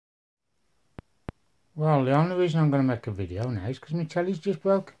Well, the only reason I'm going to make a video now is because my telly's just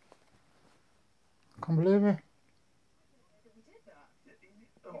broke. I can't believe it.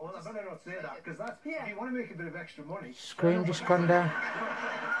 Oh, well, I better not say that, because that's, if you want to make a bit of extra money... Screen just gone down.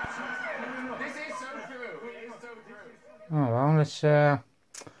 This is so true. It is so true. Oh, well, let's have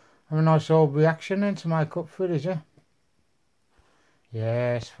a nice old reaction then to make up for it, is it?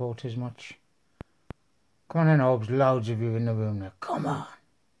 Yes, thought as much. Come on then, Hobbs, loads of you in the room now. Come on.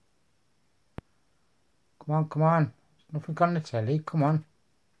 Come on, come on. There's nothing on the telly, come on.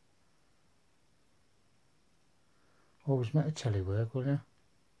 Always make the telly work, wouldn't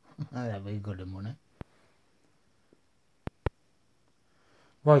you? That'd be good money.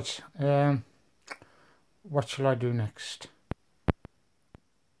 Right, what shall I do next?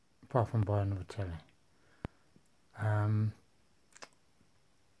 Apart from buy another telly.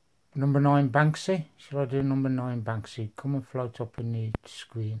 Number 9 Banksy. Shall I do number 9 Banksy? Come and float up in the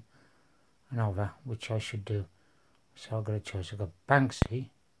screen and over, which I should do. So I've got a choice. I've got Banksy.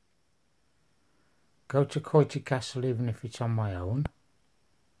 Go to Coity Castle even if it's on my own.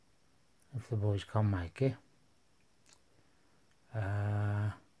 If the boys can't make it.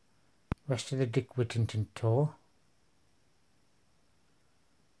 Rest of the Dick Whittington tour.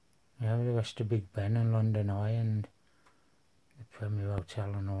 Yeah, the rest of Big Ben and London Eye and the Premier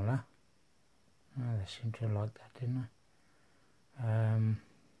Hotel and all that. Oh, they seem to like that, didn't they?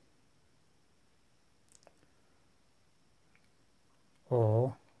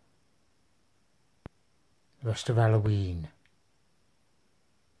 Or the rest of Halloween.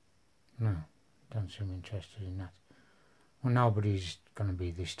 No, don't seem interested in that. Well, nobody's going to be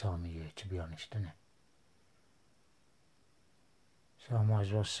this time of year, to be honest, isn't it? So I might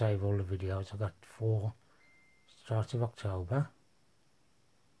as well save all the videos. I've got 4 start of October.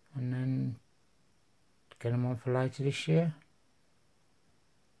 And then get them on for later this year.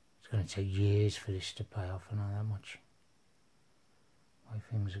 It's going to take years for this to pay off, and not that much. The way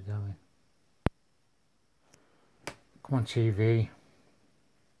things are going. Come on, TV.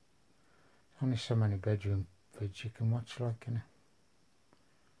 Only so many bedroom vids you can watch, like, innit?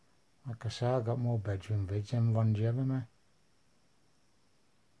 Like I say, I got more bedroom vids than ones you ever made.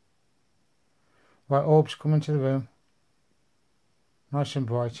 Right, Orbs, come into the room. Nice and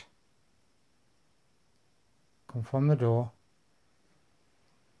bright. Come from the door.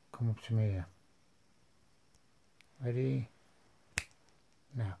 Come up to me here. Ready?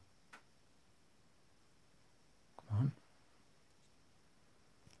 Now. Come on.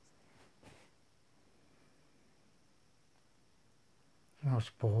 No,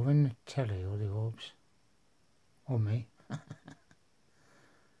 it's boring, the telly or the Orbs. Or me.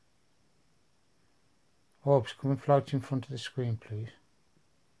 Orbs, come and float in front of the screen, please.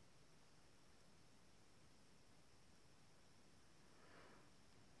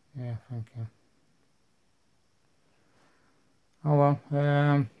 Yeah, thank you. Oh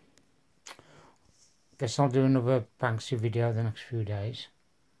well, guess I'll do another Banksy video the next few days.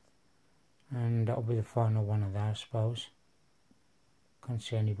 And that'll be the final one of that, I suppose. Can't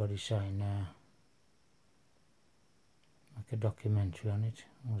see anybody saying like a documentary on it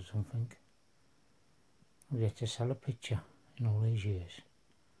or something. I've yet to sell a picture in all these years.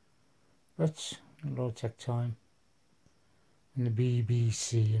 But it'll all take time. And the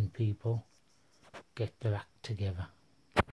BBC and people get their act together.